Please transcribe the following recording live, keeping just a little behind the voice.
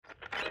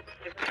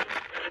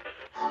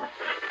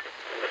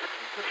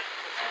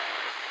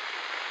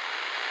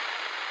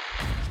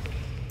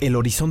El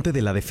horizonte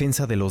de la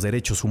defensa de los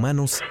derechos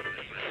humanos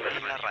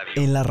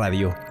en la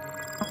radio.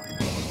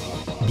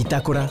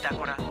 Bitácora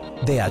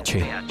DH.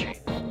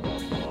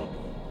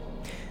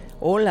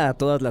 Hola a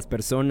todas las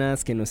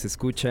personas que nos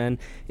escuchan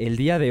el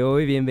día de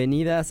hoy.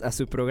 Bienvenidas a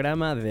su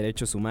programa de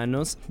Derechos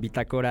Humanos,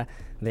 Bitácora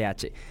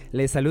DH.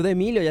 Les saluda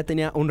Emilio, ya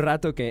tenía un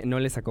rato que no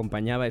les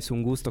acompañaba. Es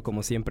un gusto,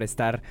 como siempre,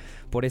 estar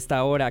por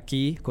esta hora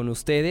aquí con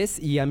ustedes.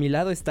 Y a mi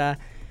lado está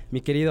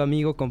mi querido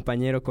amigo,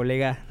 compañero,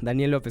 colega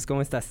Daniel López.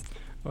 ¿Cómo estás?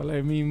 Hola,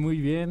 Emi,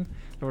 muy bien.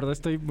 La verdad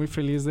estoy muy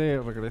feliz de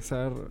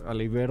regresar a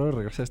la Ibero,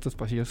 regresar a estos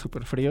pasillos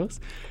súper fríos.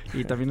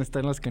 Y también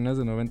estar en las cadenas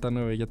de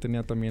 99. Ya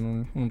tenía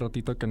también un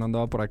ratito que no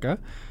andaba por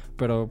acá.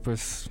 Pero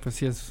pues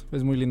sí, es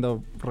muy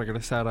lindo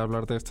regresar a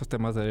hablar de estos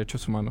temas de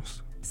derechos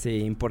humanos.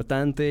 Sí,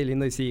 importante,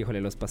 lindo y sí, híjole,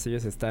 los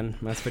pasillos están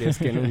más fríos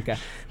que nunca.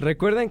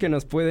 Recuerden que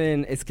nos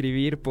pueden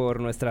escribir por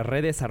nuestras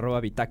redes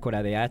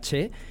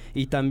 @bitácoradh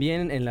y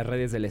también en las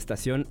redes de la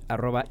estación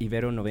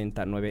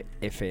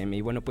 @ibero99fm.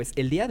 Y bueno, pues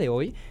el día de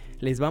hoy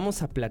les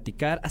vamos a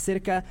platicar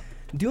acerca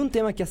de un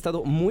tema que ha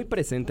estado muy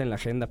presente en la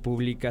agenda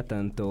pública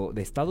tanto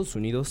de Estados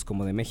Unidos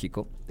como de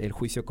México, el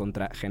juicio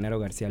contra Genaro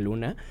García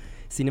Luna.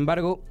 Sin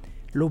embargo,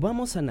 lo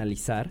vamos a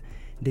analizar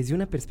desde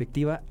una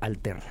perspectiva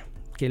alterna,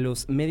 que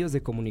los medios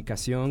de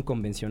comunicación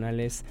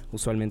convencionales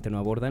usualmente no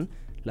abordan,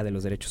 la de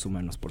los derechos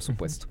humanos, por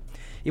supuesto.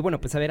 Y bueno,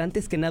 pues a ver,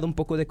 antes que nada un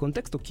poco de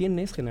contexto. ¿Quién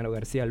es Genaro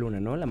García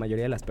Luna, no? La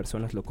mayoría de las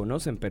personas lo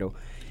conocen, pero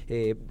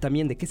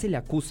también ¿de qué se le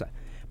acusa?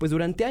 Pues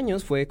durante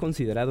años fue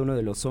considerado uno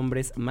de los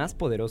hombres más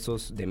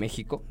poderosos de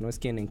México, ¿no? Es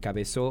quien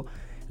encabezó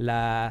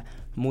la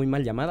muy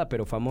mal llamada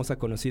pero famosa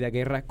conocida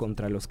guerra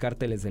contra los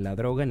cárteles de la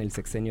droga en el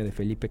sexenio de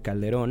Felipe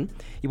Calderón.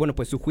 Y bueno,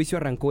 pues su juicio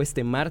arrancó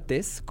este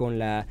martes con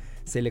la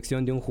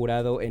selección de un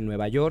jurado en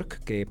Nueva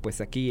York, que pues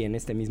aquí en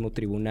este mismo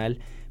tribunal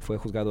fue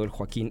juzgado el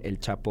Joaquín El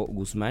Chapo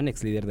Guzmán,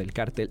 ex líder del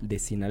cártel de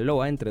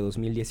Sinaloa entre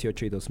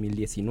 2018 y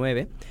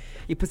 2019.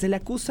 Y pues se le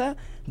acusa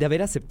de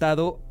haber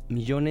aceptado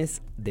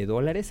millones de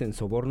dólares en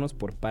sobornos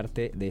por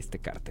parte de este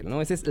cártel,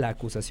 ¿no? Esa es la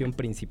acusación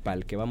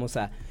principal que vamos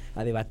a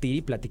debatir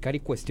y platicar y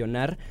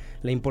cuestionar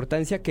la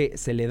importancia que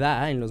se le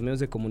da en los medios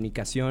de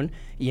comunicación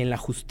y en la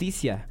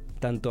justicia,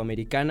 tanto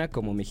americana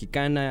como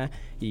mexicana,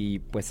 y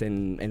pues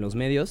en los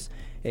medios,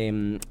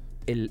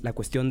 la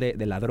cuestión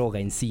de la droga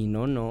en sí,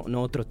 no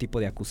otro tipo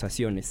de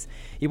acusaciones.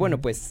 Y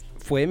bueno, pues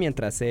fue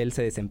mientras él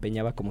se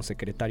desempeñaba como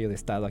secretario de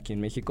Estado aquí en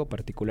México,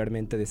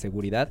 particularmente de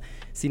seguridad.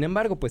 Sin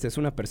embargo, pues es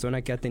una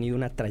persona que ha tenido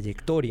una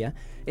trayectoria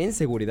en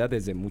seguridad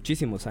desde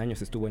muchísimos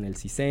años. Estuvo en el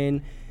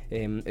CISEN,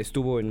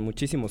 estuvo en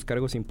muchísimos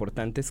cargos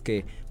importantes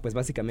que pues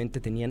básicamente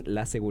tenían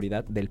la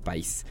seguridad del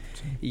país.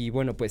 Sí. Y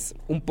bueno, pues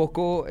un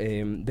poco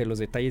de los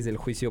detalles del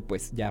juicio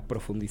pues ya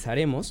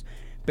profundizaremos,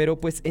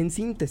 pero pues en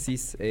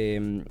síntesis,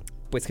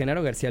 pues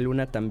Genaro García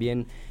Luna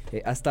también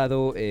ha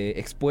estado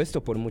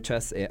expuesto por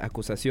muchas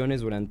acusaciones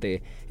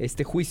durante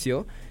este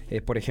juicio.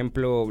 Por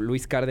ejemplo,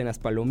 Luis Cárdenas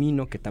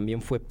Palomino, que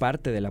también fue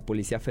parte de la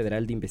Policía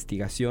Federal de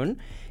Investigación,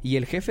 y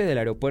el jefe del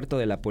aeropuerto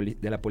de la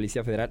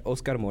Policía Federal,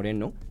 Óscar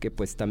Moreno, que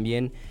pues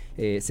también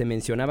se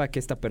mencionaba que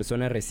esta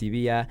persona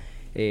recibía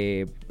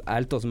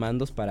altos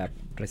mandos para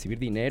recibir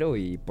dinero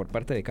y por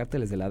parte de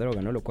cárteles de la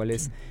droga, ¿no? Lo cual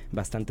es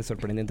bastante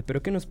sorprendente.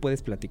 Pero ¿qué nos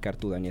puedes platicar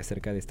tú, Dani,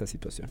 acerca de esta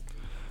situación?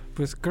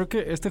 Pues creo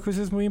que este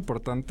juicio es muy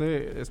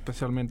importante,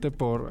 especialmente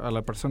a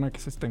la persona que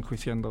se está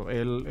enjuiciando.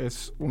 Él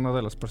es una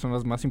de las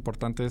personas más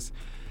importantes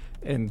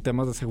en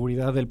temas de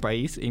seguridad del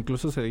país.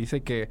 Incluso se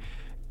dice que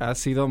ha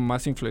tenido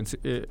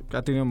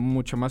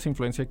mucho más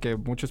influencia que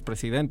muchos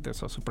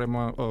presidentes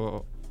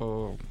o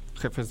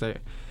jefes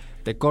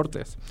de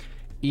cortes.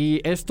 Y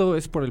esto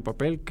es por el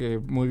papel que,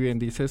 muy bien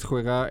dices,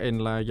 juega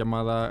en la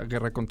llamada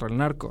guerra contra el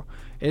narco.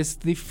 Es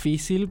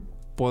difícil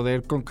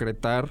poder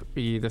concretar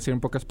y decir en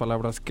pocas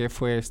palabras qué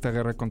fue esta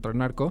guerra contra el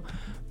narco,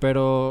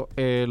 pero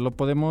lo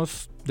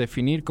podemos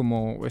definir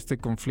como este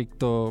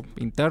conflicto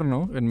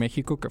interno en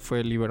México que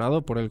fue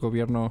liberado por el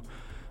gobierno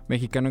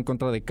mexicano en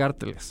contra de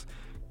cárteles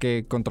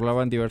que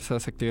controlaban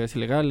diversas actividades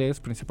ilegales,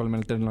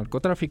 principalmente el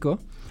narcotráfico,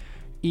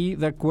 y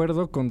de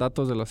acuerdo con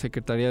datos de la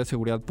Secretaría de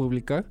Seguridad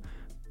Pública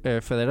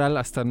Federal,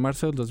 hasta en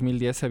marzo del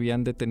 2010 se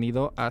habían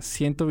detenido a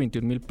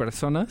 121,000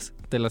 personas,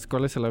 de las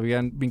cuales se le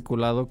habían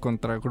vinculado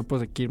contra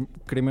grupos de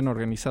crimen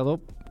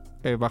organizado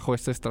bajo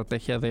esta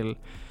estrategia de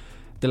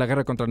la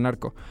guerra contra el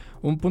narco.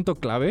 Un punto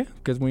clave,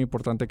 que es muy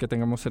importante que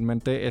tengamos en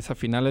mente, es a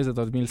finales de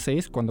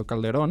 2006, cuando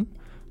Calderón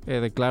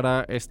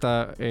declara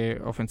esta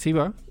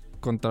ofensiva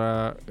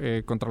contra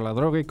la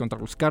droga y contra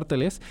los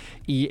cárteles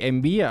y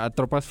envía a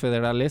tropas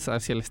federales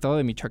hacia el estado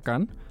de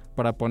Michoacán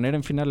para poner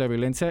en fin a la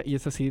violencia, y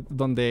es así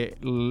donde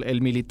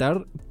el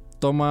militar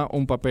toma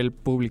un papel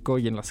público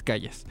y en las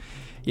calles.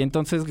 Y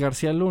entonces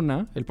García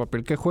Luna, el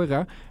papel que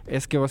juega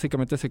es que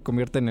básicamente se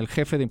convierte en el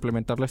jefe de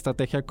implementar la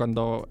estrategia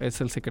cuando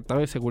es el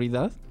secretario de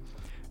Seguridad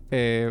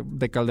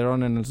de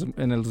Calderón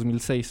en el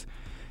 2006.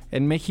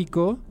 En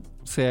México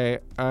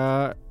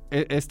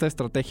esta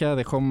estrategia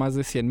dejó más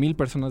de 100,000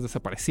 personas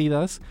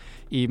desaparecidas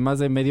y más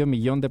de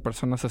 500,000 de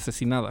personas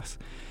asesinadas.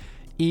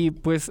 Y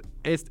pues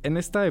en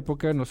esta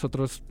época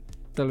nosotros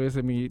tal vez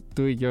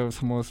tú y yo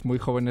somos muy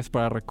jóvenes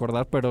para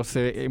recordar, pero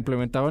se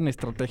implementaban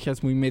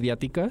estrategias muy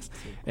mediáticas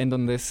en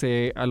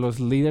donde a los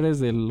líderes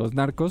de los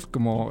narcos,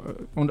 como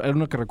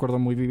uno que recuerdo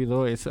muy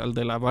vivido es el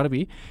de la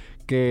Barbie,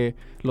 que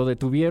lo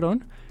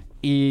detuvieron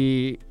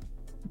y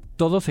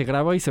todo se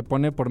graba y se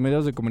pone por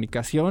medios de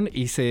comunicación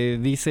y se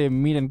dice,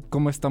 miren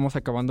cómo estamos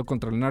acabando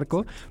contra el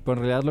narco, pero en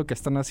realidad lo que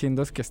están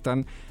haciendo es que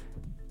están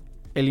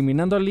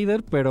eliminando al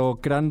líder, pero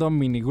creando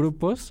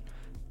minigrupos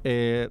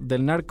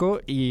del narco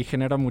y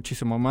genera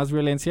muchísimo más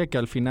violencia que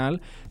al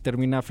final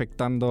termina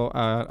afectando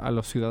a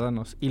los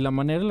ciudadanos. Y la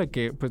manera en la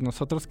que pues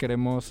nosotros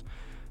queremos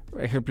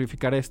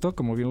ejemplificar esto,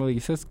 como bien lo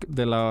dices,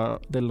 de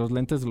los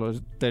lentes de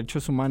los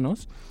derechos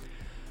humanos,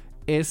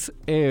 es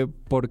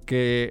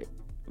porque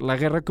la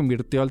guerra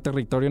convirtió al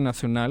territorio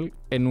nacional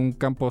en un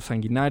campo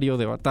sanguinario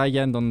de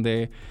batalla en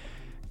donde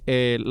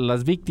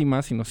las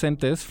víctimas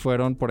inocentes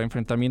fueron por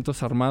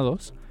enfrentamientos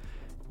armados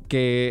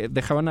que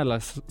dejaban a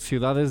las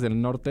ciudades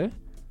del norte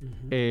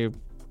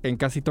en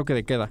casi toque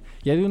de queda.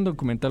 Y hay un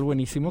documental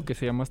buenísimo que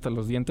se llama Hasta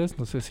los dientes,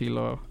 no sé si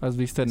lo has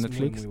visto en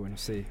Netflix. Muy bueno,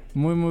 sí.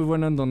 Muy, muy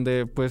bueno, en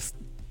donde pues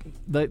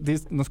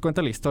nos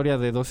cuenta la historia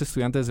de 2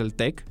 estudiantes del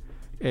TEC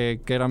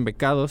que eran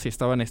becados y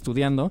estaban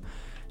estudiando.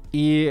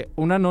 Y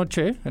una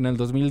noche, en el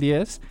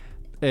 2010,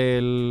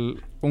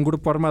 un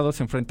grupo armado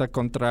se enfrenta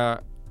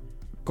contra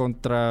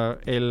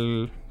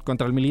el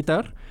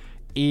militar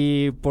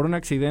y por un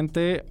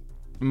accidente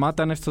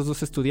matan a estos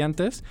 2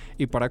 estudiantes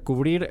y para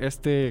cubrir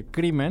este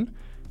crimen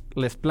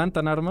les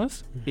plantan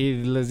armas y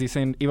les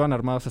dicen iban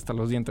armados hasta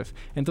los dientes.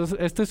 Entonces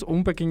este es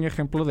un pequeño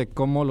ejemplo de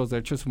cómo los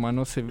derechos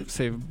humanos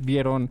se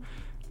vieron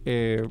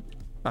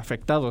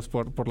afectados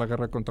por la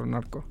guerra contra el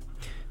narco.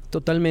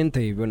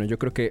 Totalmente, y bueno, yo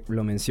creo que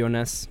lo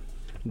mencionas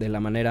de la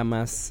manera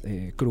más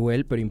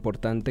cruel pero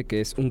importante, que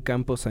es un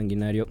campo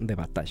sanguinario de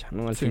batalla,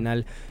 ¿no? Al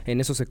final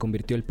en eso se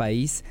convirtió el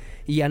país,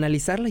 y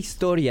analizar la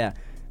historia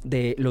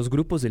de los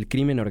grupos del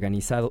crimen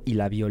organizado y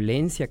la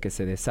violencia que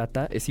se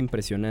desata es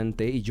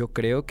impresionante, y yo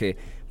creo que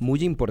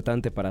muy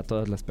importante para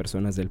todas las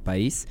personas del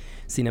país.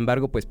 Sin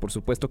embargo, pues por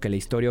supuesto que la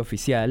historia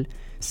oficial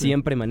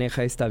siempre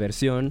maneja esta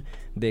versión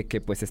de que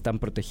pues están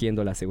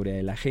protegiendo la seguridad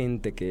de la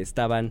gente, que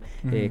estaban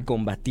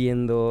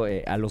combatiendo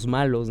a los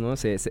malos, ¿no?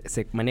 Se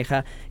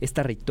maneja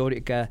esta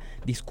retórica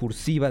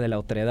discursiva de la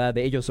otredad,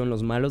 de ellos son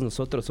los malos,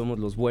 nosotros somos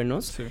los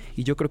buenos,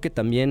 y yo creo que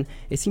también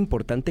es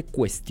importante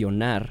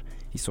cuestionar,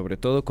 y sobre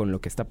todo con lo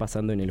que está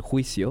pasando en el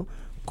juicio,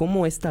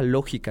 cómo esta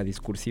lógica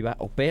discursiva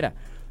opera.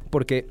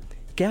 Porque,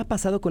 ¿qué ha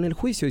pasado con el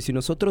juicio? Y si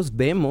nosotros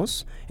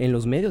vemos en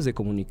los medios de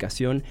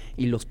comunicación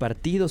y los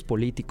partidos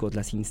políticos,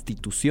 las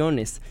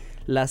instituciones,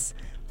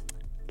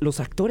 los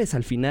actores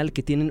al final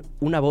que tienen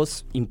una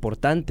voz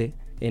importante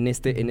en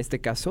este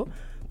caso,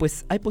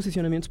 pues hay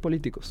posicionamientos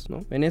políticos,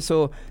 ¿no? En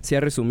eso se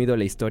ha resumido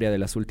la historia de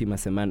las últimas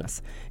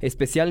semanas.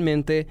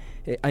 Especialmente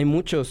hay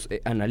muchos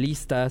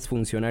analistas,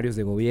 funcionarios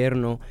de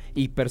gobierno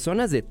y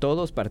personas de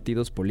todos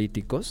partidos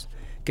políticos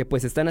que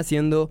pues están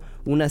haciendo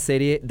una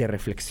serie de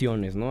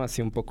reflexiones, ¿no?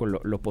 Así un poco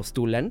lo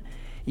postulan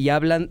y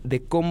hablan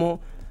de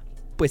cómo,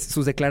 pues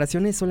sus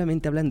declaraciones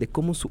solamente hablan de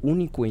cómo su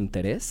único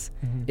interés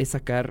es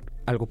sacar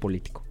algo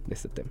político de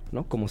este tema,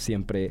 ¿no? Como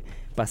siempre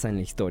pasa en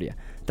la historia.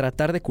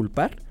 Tratar de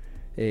culpar.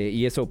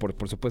 Y eso,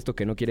 por supuesto,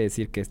 que no quiere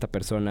decir que esta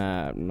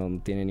persona no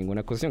tiene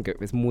ninguna acusación, que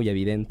es muy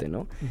evidente,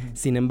 ¿no?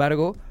 Sin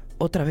embargo,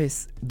 otra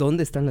vez,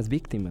 ¿dónde están las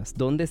víctimas?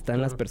 ¿Dónde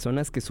están las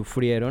personas que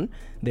sufrieron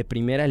de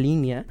primera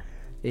línea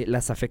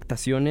las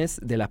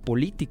afectaciones de la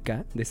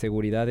política de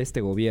seguridad de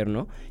este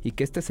gobierno y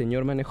que este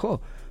señor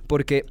manejó?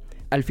 Porque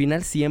al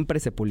final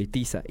siempre se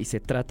politiza y se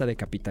trata de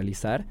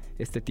capitalizar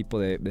este tipo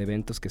de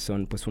eventos que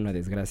son pues una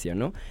desgracia,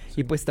 ¿no?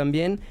 Y pues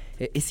también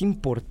es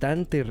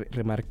importante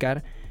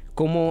remarcar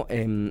cómo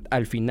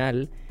al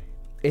final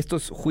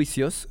estos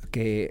juicios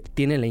que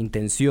tienen la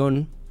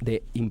intención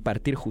de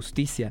impartir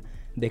justicia,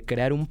 de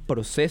crear un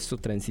proceso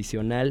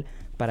transicional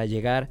para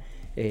llegar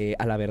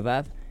a la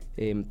verdad,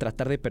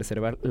 tratar de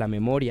preservar la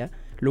memoria,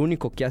 lo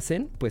único que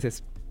hacen pues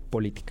es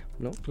política,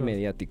 ¿no? Claro.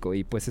 Mediático,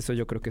 y pues eso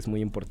yo creo que es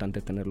muy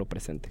importante tenerlo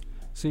presente.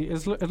 Sí,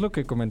 es lo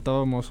que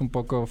comentábamos un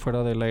poco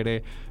fuera del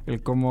aire,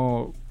 el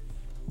cómo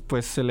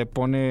pues se le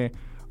pone,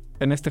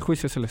 en este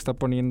juicio se le está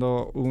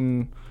poniendo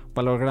un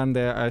valor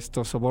grande a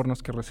estos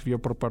sobornos que recibió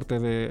por parte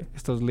de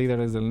estos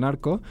líderes del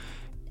narco,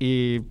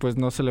 y pues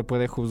no se le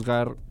puede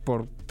juzgar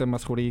por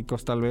temas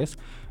jurídicos tal vez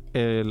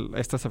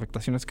estas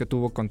afectaciones que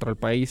tuvo contra el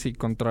país y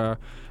contra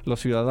los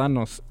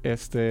ciudadanos.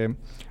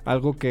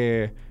 Algo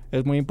que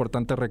es muy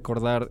importante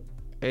recordar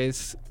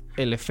es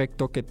el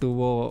efecto que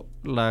tuvo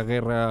la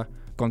guerra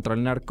contra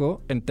el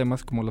narco en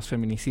temas como los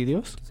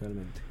feminicidios,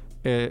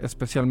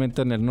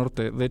 especialmente en el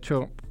norte. De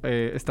hecho,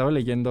 estaba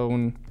leyendo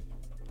un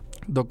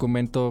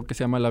documento que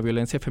se llama La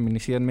violencia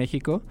feminicida en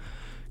México,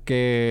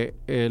 que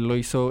lo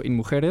hizo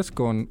InMujeres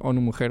con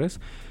ONU Mujeres,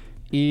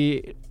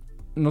 y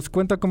nos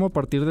cuenta cómo a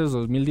partir del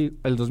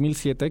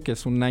 2007, que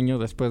es un año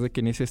después de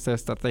que inicia esta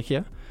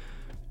estrategia,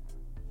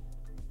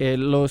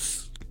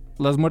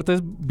 las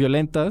muertes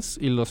violentas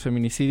y los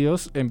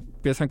feminicidios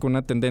empiezan con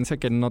una tendencia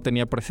que no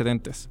tenía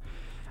precedentes.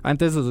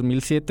 Antes de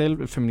 2007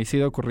 el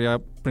feminicidio ocurría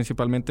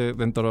principalmente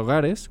dentro de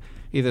hogares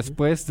y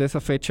después de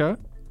esa fecha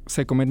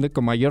se comete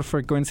con mayor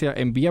frecuencia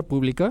en vía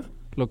pública,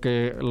 lo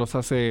que los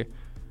hace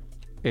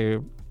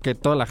que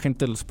toda la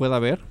gente los pueda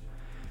ver,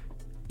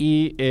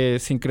 y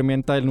se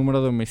incrementa el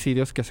número de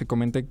homicidios que se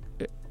cometen,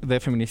 de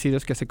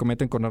feminicidios que se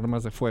cometen con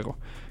armas de fuego.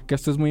 Que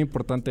esto es muy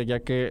importante, ya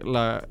que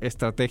la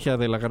estrategia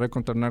de la guerra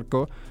contra el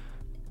narco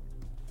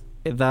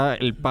da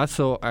el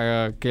paso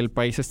a que el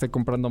país esté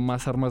comprando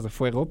más armas de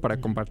fuego para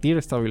combatir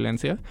esta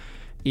violencia,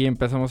 y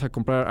empezamos a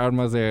comprar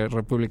armas de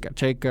República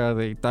Checa,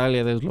 de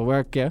Italia, de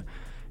Eslovaquia,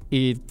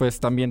 y pues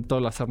también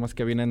todas las armas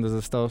que vienen desde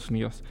Estados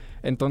Unidos.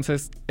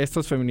 Entonces,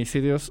 estos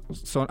feminicidios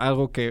son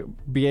algo que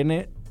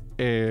viene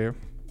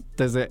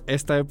desde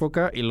esta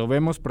época y lo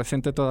vemos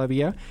presente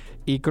todavía,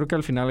 y creo que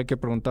al final hay que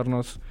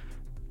preguntarnos,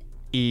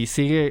 y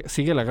sigue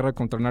la guerra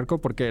contra el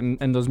narco, porque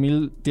en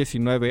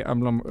 2019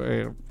 AMLO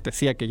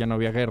decía que ya no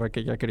había guerra,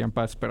 que ya querían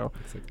paz, pero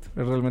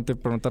realmente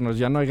preguntarnos,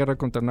 ¿ya no hay guerra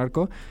contra el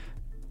narco?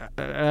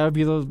 Ha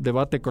habido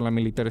debate con la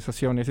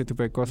militarización y ese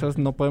tipo de cosas.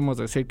 No podemos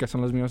decir que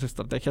son las mismas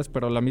estrategias,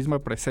 pero la misma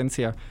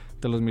presencia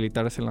de los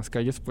militares en las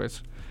calles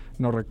pues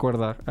nos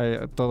recuerda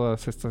toda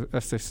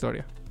esta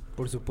historia.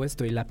 Por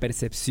supuesto, y la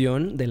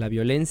percepción de la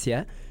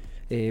violencia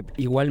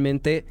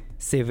igualmente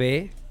se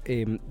ve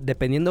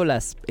dependiendo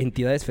las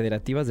entidades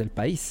federativas del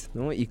país,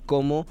 ¿no? Y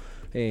cómo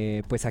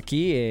pues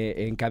aquí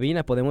en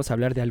cabina podemos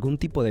hablar de algún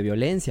tipo de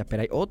violencia,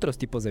 pero hay otros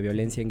tipos de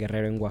violencia en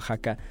Guerrero, en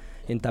Oaxaca,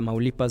 en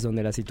Tamaulipas,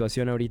 donde la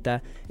situación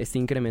ahorita está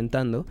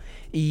incrementando.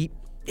 Y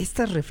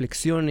estas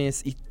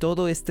reflexiones y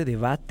todo este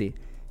debate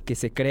que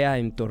se crea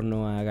en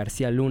torno a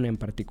García Luna en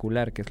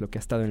particular, que es lo que ha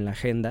estado en la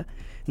agenda,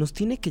 nos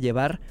tiene que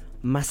llevar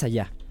más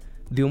allá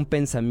de un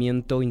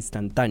pensamiento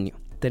instantáneo.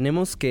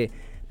 Tenemos que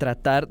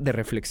tratar de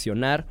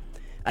reflexionar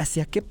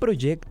hacia qué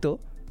proyecto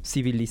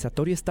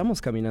civilizatorio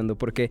estamos caminando,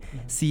 porque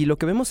si lo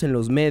que vemos en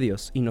los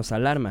medios y nos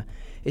alarma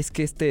es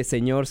que este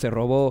señor se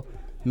robó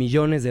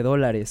millones de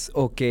dólares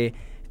o que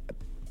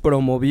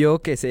promovió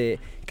que se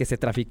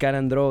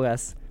traficaran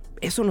drogas,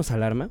 ¿eso nos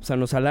alarma? O sea,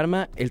 ¿nos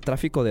alarma el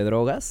tráfico de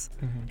drogas,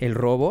 el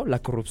robo, la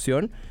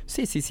corrupción?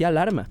 Sí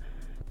alarma,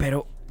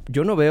 pero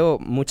yo no veo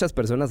muchas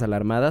personas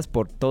alarmadas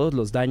por todos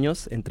los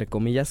daños, entre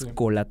comillas,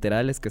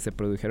 colaterales que se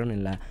produjeron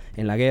en la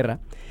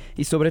guerra.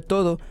 Y sobre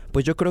todo,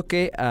 pues yo creo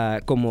que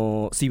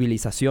como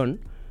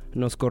civilización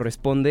nos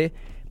corresponde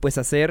pues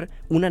hacer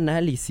un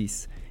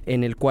análisis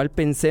en el cual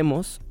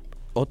pensemos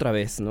otra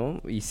vez,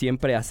 ¿no? Y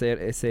siempre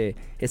hacer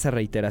esa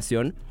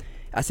reiteración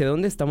hacia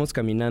dónde estamos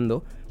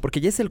caminando,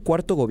 porque ya es el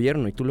cuarto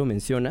gobierno, y tú lo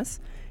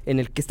mencionas, en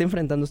el que está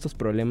enfrentando estos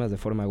problemas de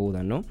forma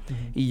aguda, ¿no?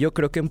 Y yo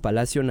creo que en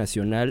Palacio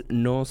Nacional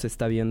no se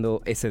está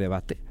viendo ese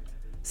debate,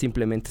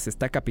 simplemente se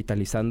está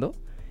capitalizando,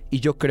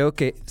 y yo creo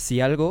que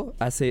si algo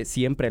hace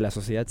siempre la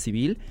sociedad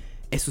civil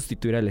es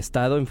sustituir al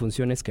Estado en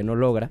funciones que no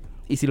logra,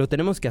 y si lo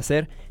tenemos que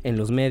hacer en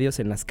los medios,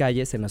 en las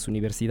calles, en las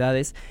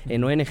universidades,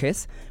 en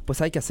ONGs,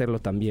 pues hay que hacerlo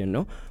también,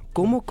 ¿no?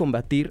 ¿Cómo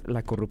combatir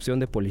la corrupción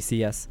de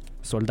policías,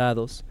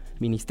 soldados,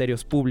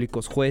 ministerios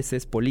públicos,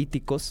 jueces,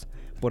 políticos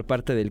por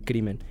parte del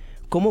crimen?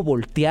 ¿Cómo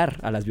voltear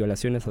a las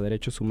violaciones a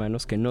derechos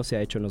humanos que no se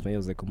ha hecho en los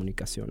medios de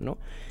comunicación, ¿no?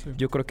 Sí.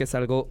 Yo creo que es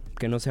algo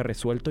que no se ha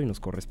resuelto y nos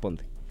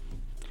corresponde.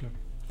 Claro.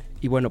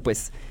 Y bueno,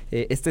 pues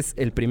este es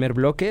el primer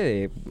bloque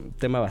de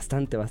tema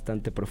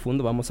bastante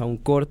profundo. Vamos a un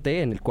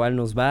corte en el cual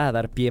nos va a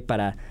dar pie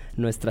para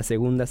nuestra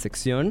segunda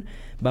sección.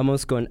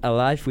 Vamos con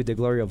Alive with the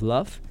Glory of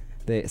Love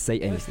de Say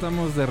Anything.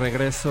 Estamos de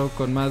regreso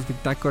con más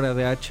Bitácora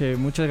de H.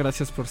 Muchas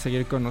gracias por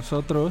seguir con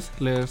nosotros.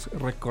 Les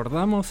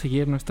recordamos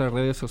seguir nuestras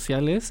redes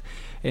sociales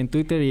en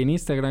Twitter y en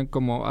Instagram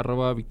como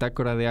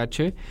 @Bitácora de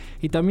H,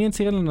 y también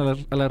sigan a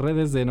las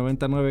redes de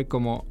 99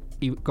 como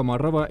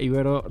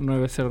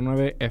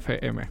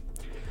 @Ibero909FM.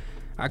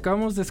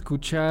 Acabamos de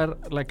escuchar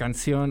la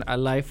canción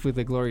Alive with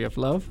the Glory of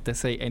Love de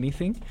Say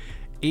Anything,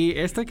 y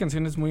esta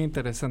canción es muy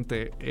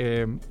interesante.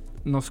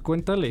 Nos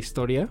cuenta la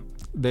historia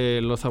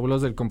de los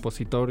abuelos del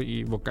compositor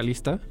y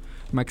vocalista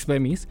Max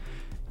Bemis,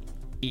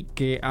 y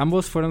que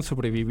ambos fueron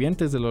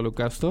sobrevivientes del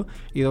Holocausto,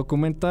 y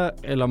documenta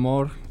el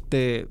amor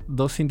de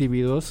dos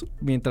individuos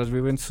mientras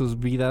viven sus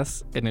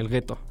vidas en el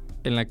gueto,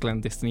 en la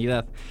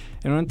clandestinidad.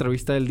 En una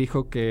entrevista él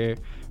dijo que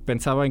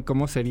pensaba en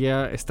cómo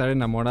sería estar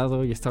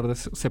enamorado y estar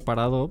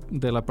separado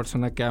de la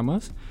persona que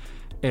amas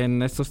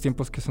en estos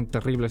tiempos que son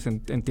terribles,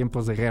 en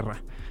tiempos de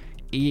guerra.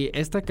 Y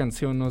esta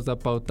canción nos da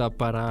pauta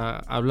para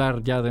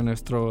hablar ya de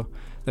nuestro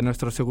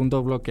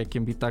segundo bloque aquí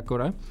en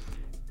Bitácora,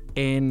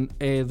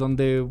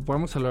 donde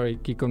vamos a hablar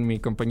aquí con mi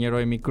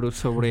compañero Emi Cruz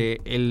sobre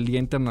el Día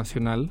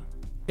Internacional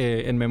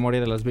en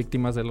memoria de las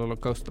víctimas del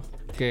Holocausto,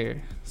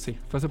 que sí,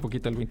 fue hace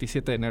poquito, el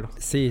 27 de enero.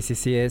 Sí,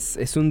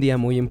 es un día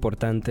muy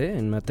importante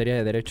en materia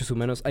de derechos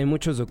humanos. Hay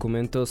muchos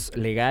documentos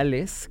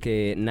legales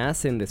que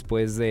nacen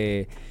después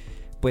de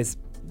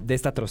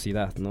esta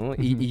atrocidad, ¿no?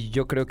 Y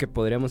yo creo que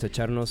podríamos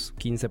echarnos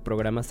 15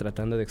 programas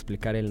tratando de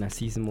explicar el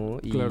nazismo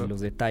y los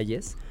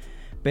detalles,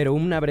 pero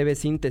una breve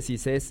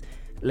síntesis es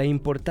la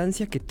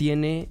importancia que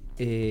tiene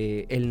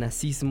el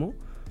nazismo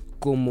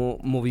como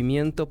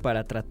movimiento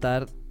para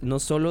tratar no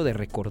solo de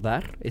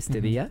recordar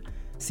este día,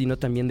 sino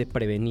también de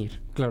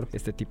prevenir Claro.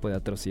 este tipo de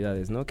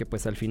atrocidades, ¿no? Que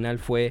pues al final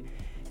fue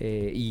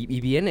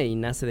y viene y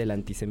nace del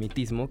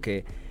antisemitismo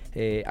que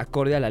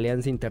acorde a la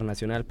Alianza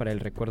Internacional para el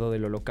Recuerdo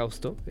del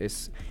Holocausto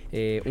es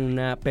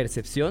una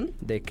percepción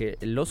de que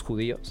los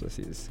judíos,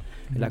 así es,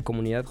 la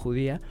comunidad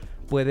judía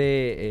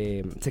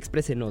puede, se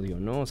expresa en odio,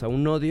 ¿no? O sea,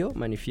 un odio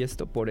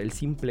manifiesto por el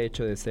simple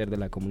hecho de ser de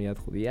la comunidad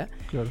judía.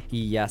 Claro.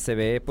 Y ya se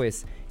ve,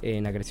 pues,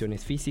 en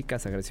agresiones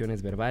físicas,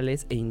 agresiones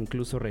verbales e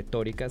incluso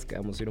retóricas, que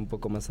vamos a ir un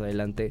poco más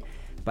adelante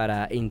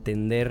para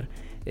entender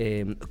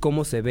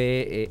cómo se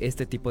ve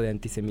este tipo de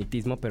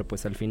antisemitismo, pero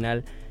pues al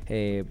final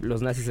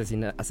los nazis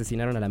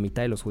asesinaron a la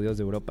mitad de los judíos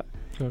de Europa.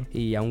 Claro.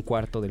 Y a un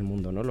cuarto del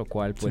mundo, ¿no? Lo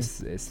cual, pues,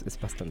 sí, es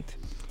bastante.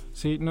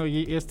 Sí, no,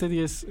 y este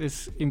día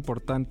es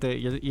importante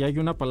y hay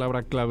una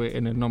palabra clave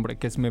en el nombre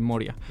que es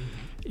memoria.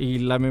 Y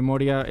la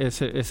memoria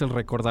es el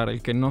recordar,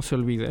 el que no se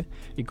olvide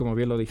y como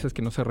bien lo dices,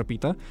 que no se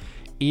repita.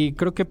 Y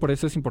creo que por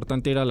eso es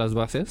importante ir a las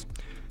bases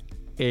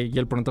y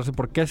el preguntarse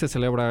por qué se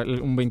celebra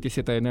un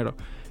 27 de enero.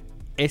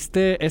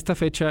 Esta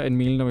fecha en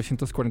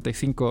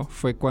 1945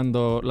 fue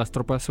cuando las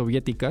tropas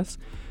soviéticas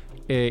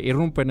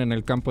irrumpen en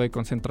el campo de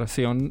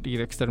concentración y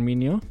de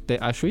exterminio de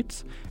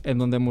Auschwitz, en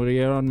donde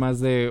murieron más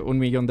de 1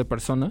 millón de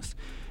personas.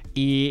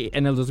 Y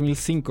en el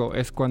 2005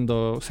 es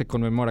cuando se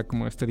conmemora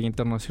como este Día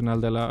Internacional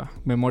de la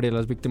Memoria de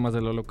las Víctimas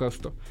del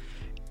Holocausto.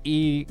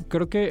 Y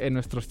creo que en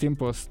nuestros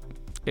tiempos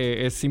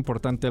es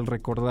importante el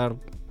recordar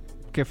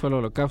qué fue el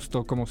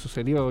Holocausto, cómo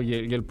sucedió y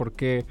el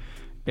porqué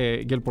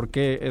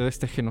de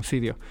este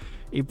genocidio.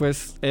 Y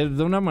pues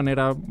de una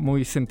manera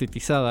muy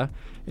sintetizada,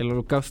 el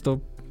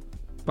Holocausto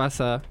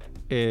pasa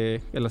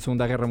en la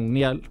Segunda Guerra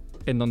Mundial,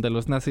 en donde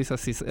los nazis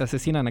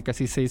asesinan a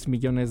casi 6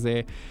 millones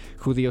de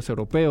judíos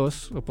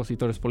europeos,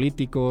 opositores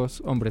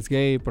políticos, hombres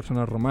gay,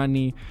 personas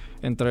romani,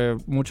 entre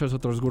muchos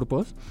otros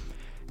grupos,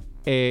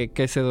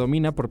 que se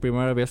domina por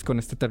primera vez con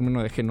este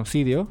término de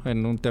genocidio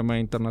en un tema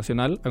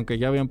internacional, aunque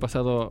ya habían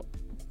pasado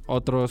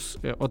otros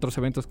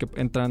eventos que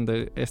entran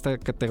de esta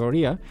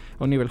categoría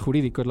a un nivel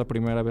jurídico. Es la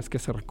primera vez que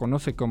se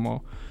reconoce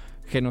como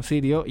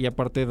genocidio y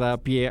aparte da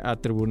pie a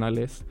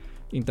tribunales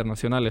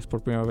internacionales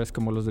por primera vez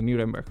como los de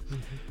Nuremberg.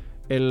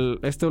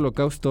 Este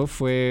holocausto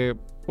fue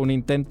un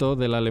intento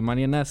de la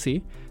Alemania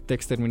nazi de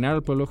exterminar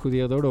al pueblo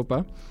judío de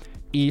Europa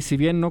y si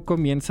bien no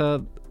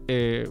comienza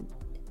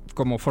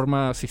como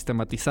forma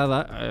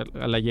sistematizada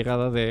a la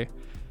llegada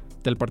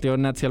del partido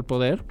nazi al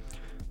poder,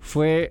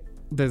 fue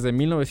desde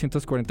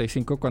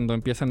 1945 cuando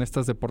empiezan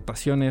estas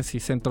deportaciones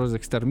y centros de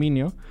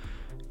exterminio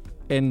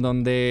en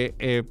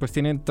donde pues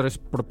tienen 3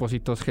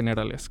 propósitos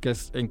generales, que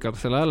es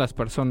encarcelar a las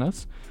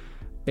personas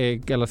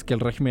a las que el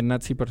régimen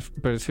nazi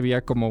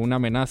percibía como una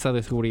amenaza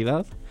de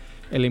seguridad,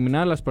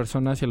 eliminar a las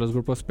personas y a los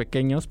grupos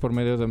pequeños por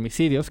medio de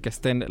homicidios que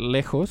estén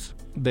lejos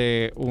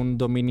de un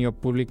dominio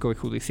público y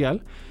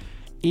judicial,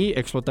 y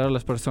explotar a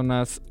las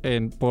personas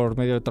por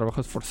medio de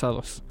trabajos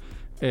forzados,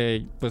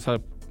 pues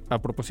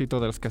a propósito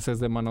de la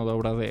escasez de mano de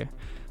obra de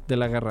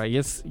la guerra. Y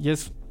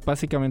es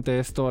básicamente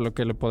esto a lo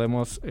que le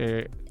podemos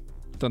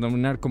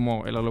denominar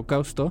como el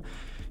Holocausto.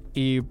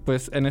 Y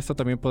pues en esto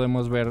también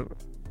podemos ver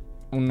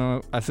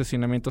unos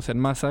asesinamientos en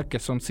masa que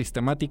son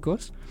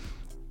sistemáticos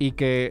y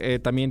que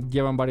también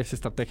llevan varias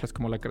estrategias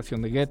como la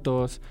creación de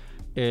guetos,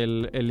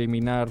 el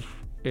eliminar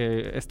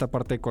esta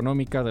parte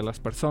económica de las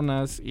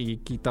personas y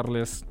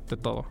quitarles de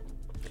todo.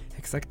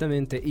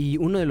 Exactamente, y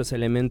uno de los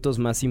elementos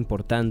más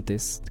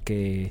importantes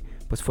que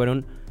pues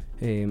fueron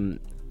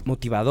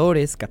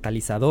motivadores,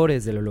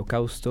 catalizadores del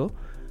Holocausto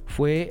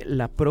fue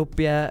la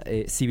propia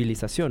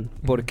civilización,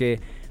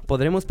 porque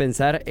podremos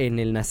pensar en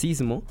el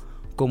nazismo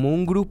como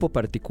un grupo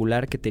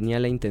particular que tenía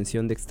la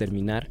intención de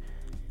exterminar,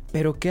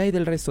 pero ¿qué hay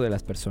del resto de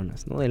las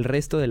personas, ¿no? El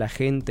resto de la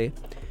gente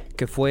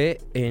que fue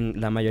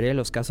en la mayoría de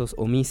los casos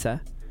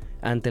omisa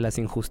ante las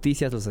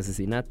injusticias, los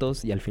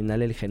asesinatos y al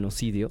final el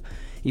genocidio.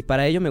 Y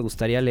para ello me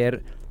gustaría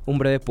leer un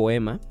breve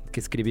poema que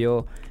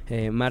escribió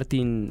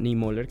Martin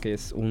Niemöller, que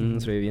es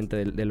un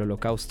sobreviviente del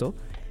Holocausto,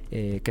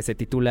 que se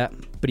titula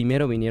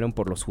Primero vinieron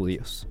por los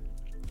judíos.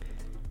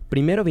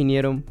 Primero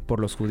vinieron por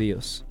los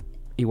judíos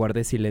y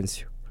guardé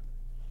silencio,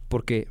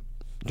 porque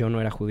yo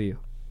no era judío.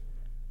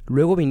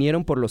 Luego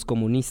vinieron por los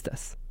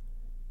comunistas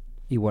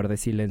y guardé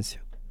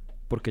silencio,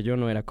 porque yo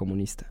no era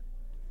comunista.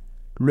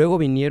 Luego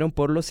vinieron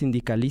por los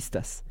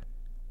sindicalistas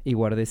y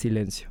guardé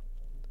silencio,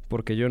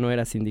 porque yo no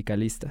era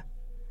sindicalista.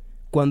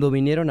 Cuando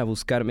vinieron a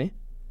buscarme,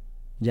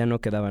 ya no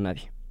quedaba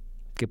nadie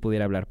que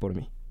pudiera hablar por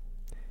mí.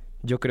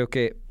 Yo creo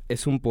que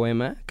es un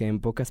poema que en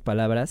pocas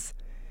palabras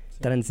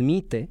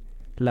transmite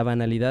la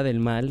banalidad del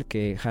mal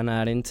que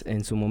Hannah Arendt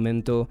en su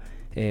momento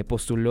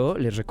postuló.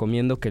 Les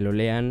recomiendo que lo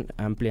lean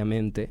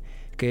ampliamente,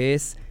 que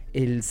es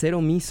el ser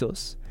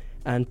omisos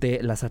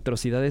ante las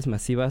atrocidades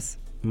masivas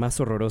más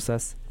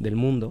horrorosas del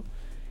mundo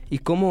y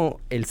cómo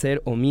el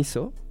ser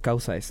omiso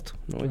causa esto,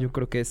 ¿no? Claro. Yo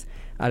creo que es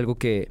algo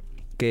que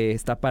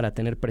está para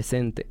tener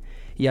presente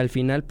y al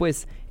final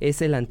pues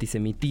es el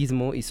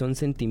antisemitismo y son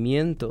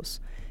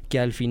sentimientos que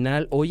al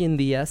final hoy en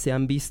día se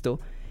han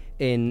visto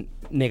en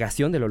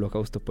negación del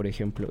Holocausto, por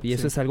ejemplo, y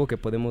eso es algo que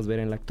podemos ver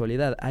en la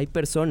actualidad. Hay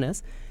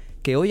personas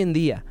que hoy en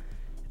día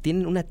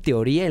tienen una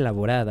teoría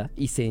elaborada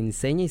y se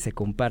enseña y se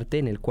comparte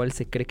en el cual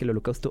se cree que el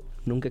Holocausto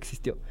nunca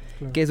existió.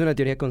 Claro. Que es una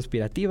teoría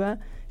conspirativa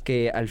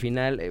que al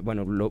final,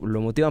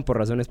 lo motivan por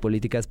razones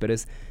políticas, pero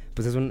es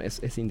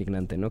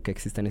indignante, ¿no? Que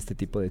existan este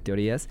tipo de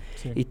teorías.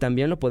 Sí. Y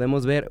también lo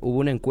podemos ver, hubo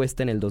una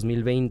encuesta en el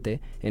 2020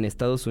 en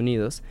Estados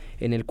Unidos,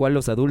 en el cual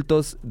los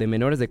adultos de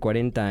menores de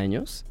 40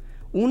 años,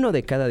 1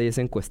 de cada 10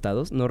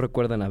 encuestados no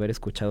recuerdan haber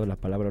escuchado la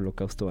palabra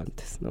holocausto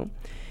antes, ¿no?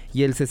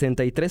 Y el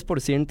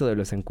 63% de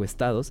los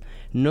encuestados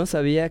no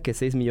sabía que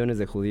 6 millones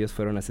de judíos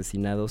fueron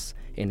asesinados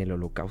en el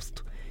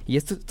holocausto. Y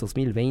esto es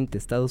 2020,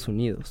 Estados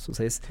Unidos. O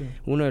sea, es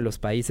uno de los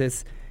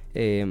países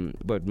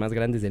más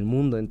grandes del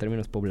mundo en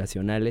términos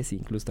poblacionales e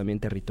incluso también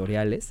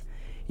territoriales.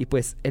 Y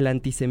pues el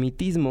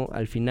antisemitismo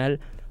al final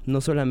no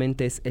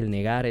solamente es el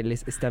negar,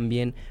 es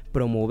también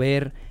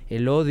promover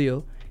el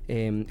odio,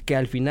 que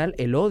al final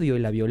el odio y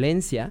la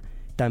violencia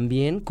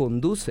también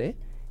conduce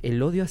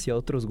el odio hacia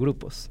otros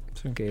grupos,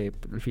 que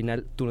al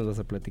final tú nos vas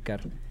a platicar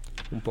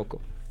un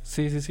poco.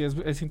 Sí,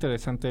 es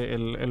interesante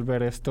el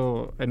ver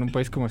esto en un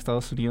país como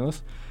Estados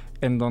Unidos,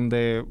 en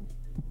donde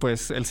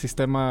pues el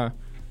sistema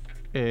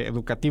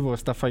educativo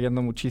está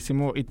fallando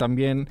muchísimo y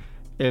también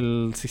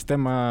el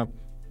sistema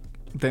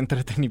de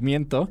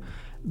entretenimiento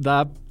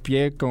da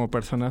pie como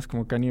personas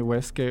como Kanye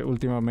West, que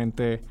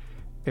últimamente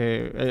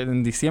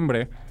en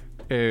diciembre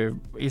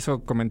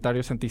hizo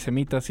comentarios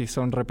antisemitas y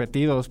son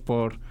repetidos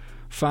por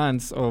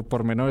fans o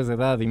por menores de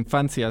edad,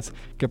 infancias,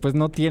 que pues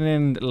no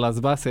tienen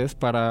las bases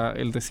para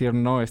el decir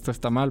no, esto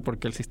está mal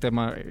porque el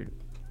sistema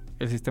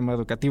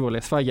educativo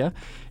les falla,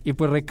 y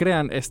pues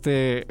recrean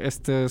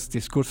estos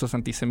discursos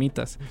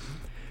antisemitas.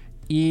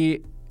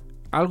 Y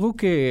algo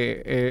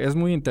que es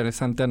muy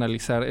interesante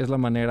analizar es la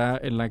manera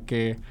en la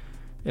que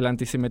el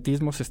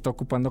antisemitismo se está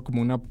ocupando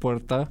como una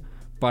puerta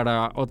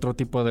para otro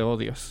tipo de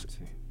odios.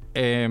 Sí.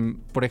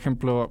 Por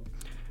ejemplo,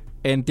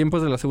 en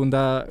tiempos de la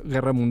Segunda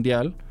Guerra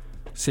Mundial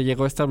se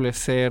llegó a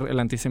establecer el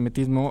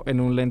antisemitismo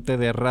en un lente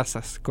de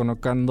razas,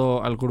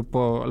 colocando al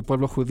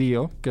pueblo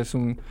judío, que es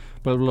un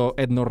pueblo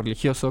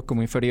etno-religioso,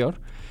 como inferior.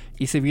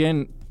 Y si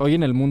bien hoy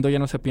en el mundo ya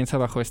no se piensa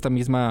bajo esta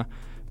misma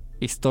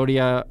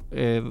historia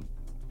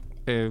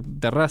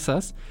de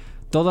razas,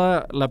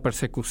 toda la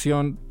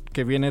persecución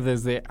que viene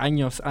desde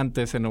años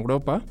antes en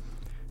Europa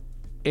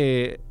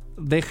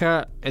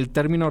deja el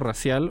término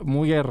racial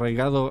muy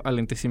arraigado al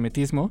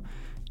antisemitismo,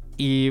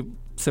 y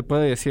se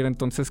puede decir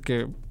entonces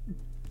que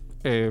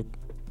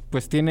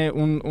pues tiene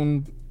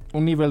un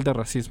nivel de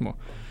racismo.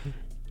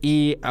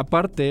 Y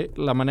aparte,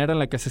 la manera en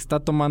la que se está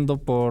tomando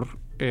por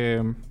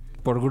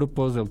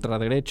grupos de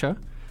ultraderecha,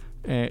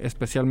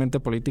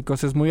 especialmente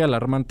políticos, es muy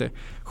alarmante.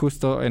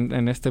 Justo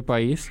en este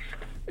país,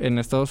 en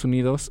Estados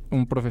Unidos,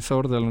 un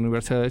profesor de la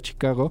Universidad de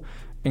Chicago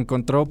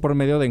encontró por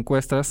medio de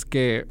encuestas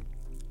que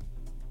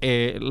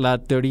la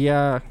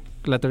teoría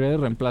de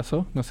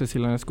reemplazo, no sé si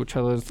lo han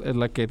escuchado, es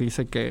la que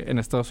dice que en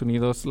Estados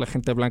Unidos la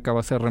gente blanca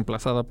va a ser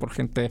reemplazada por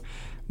gente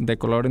de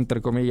color,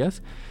 entre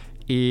comillas,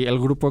 y el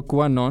grupo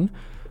QAnon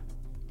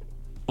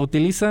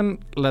utilizan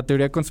la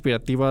teoría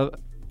conspirativa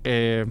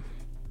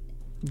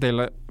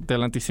del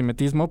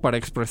antisemitismo para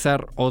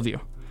expresar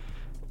odio.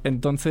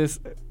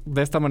 Entonces,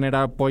 de esta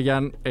manera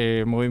apoyan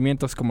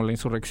movimientos como la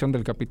insurrección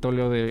del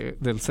Capitolio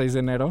del 6 de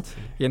enero, sí.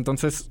 Y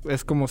entonces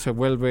es como se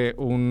vuelve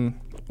un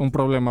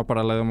problema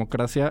para la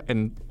democracia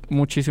en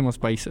muchísimos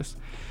países.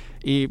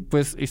 Y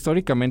pues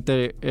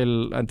históricamente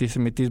el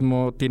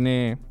antisemitismo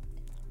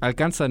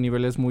alcanza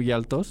niveles muy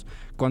altos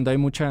cuando hay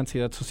mucha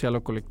ansiedad social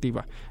o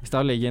colectiva.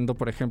 Estaba leyendo,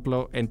 por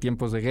ejemplo, en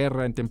tiempos de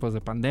guerra, en tiempos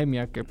de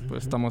pandemia que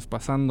pues, estamos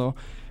pasando,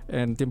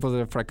 en tiempos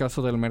de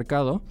fracaso del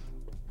mercado,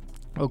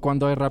 o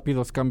cuando hay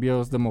rápidos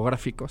cambios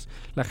demográficos.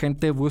 La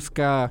gente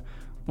busca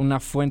una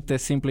fuente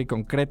simple y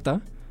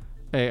concreta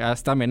a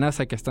esta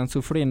amenaza que están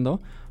sufriendo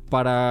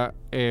para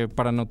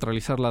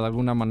neutralizarla de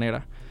alguna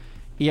manera.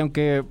 Y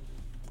aunque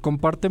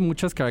comparte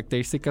muchas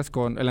características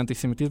el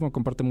antisemitismo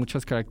comparte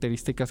muchas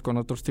características con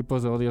otros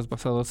tipos de odios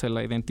basados en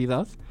la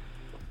identidad,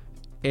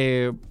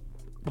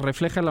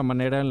 refleja la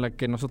manera en la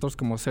que nosotros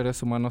como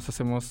seres humanos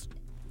hacemos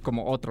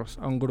como otros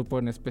a un grupo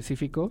en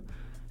específico,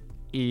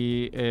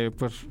 y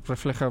pues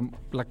refleja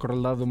la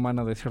crueldad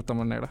humana de cierta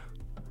manera.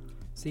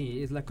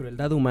 Sí, es la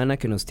crueldad humana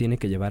que nos tiene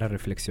que llevar a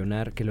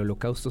reflexionar que el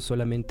Holocausto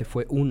solamente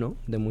fue uno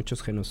de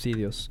muchos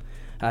genocidios.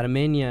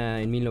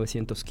 Armenia en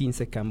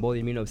 1915, Camboya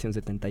en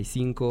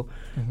 1975,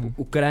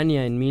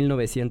 Ucrania en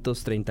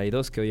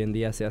 1932, que hoy en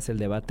día se hace el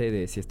debate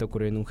de si está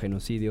ocurriendo un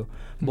genocidio,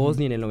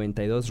 Bosnia en el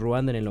 92,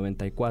 Ruanda en el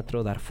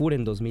 94, Darfur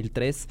en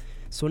 2003,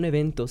 son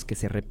eventos que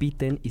se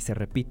repiten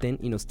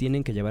y nos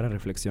tienen que llevar a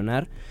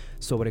reflexionar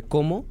sobre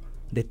cómo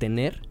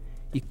detener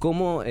y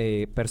cómo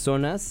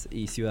personas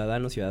y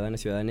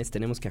ciudadanas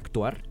tenemos que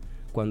actuar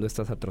cuando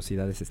estas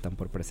atrocidades están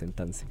por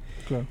presentarse.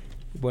 Claro.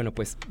 Bueno,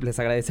 pues les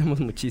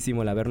agradecemos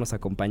muchísimo el habernos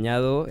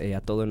acompañado,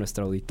 a todo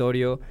nuestro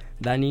auditorio.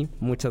 Dani,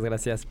 muchas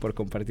gracias por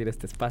compartir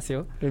este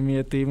espacio.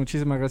 A ti,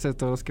 muchísimas gracias a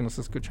todos que nos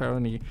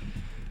escucharon, y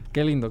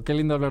Qué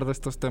lindo hablar de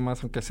estos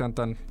temas, aunque sean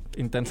tan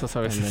intensos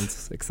a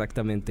veces.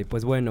 Exactamente.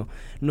 Pues bueno,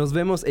 nos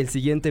vemos el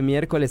siguiente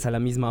miércoles a la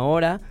misma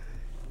hora,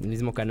 en el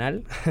mismo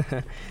canal.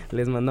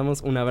 Les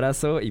mandamos un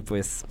abrazo y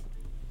pues,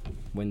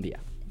 buen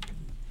día.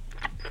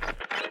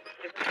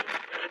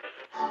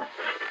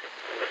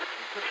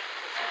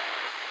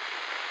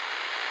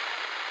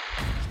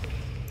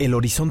 El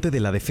horizonte de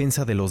la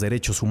defensa de los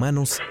derechos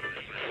humanos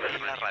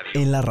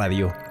en la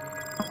radio.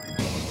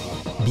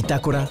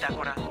 Bitácora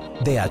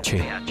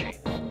DH.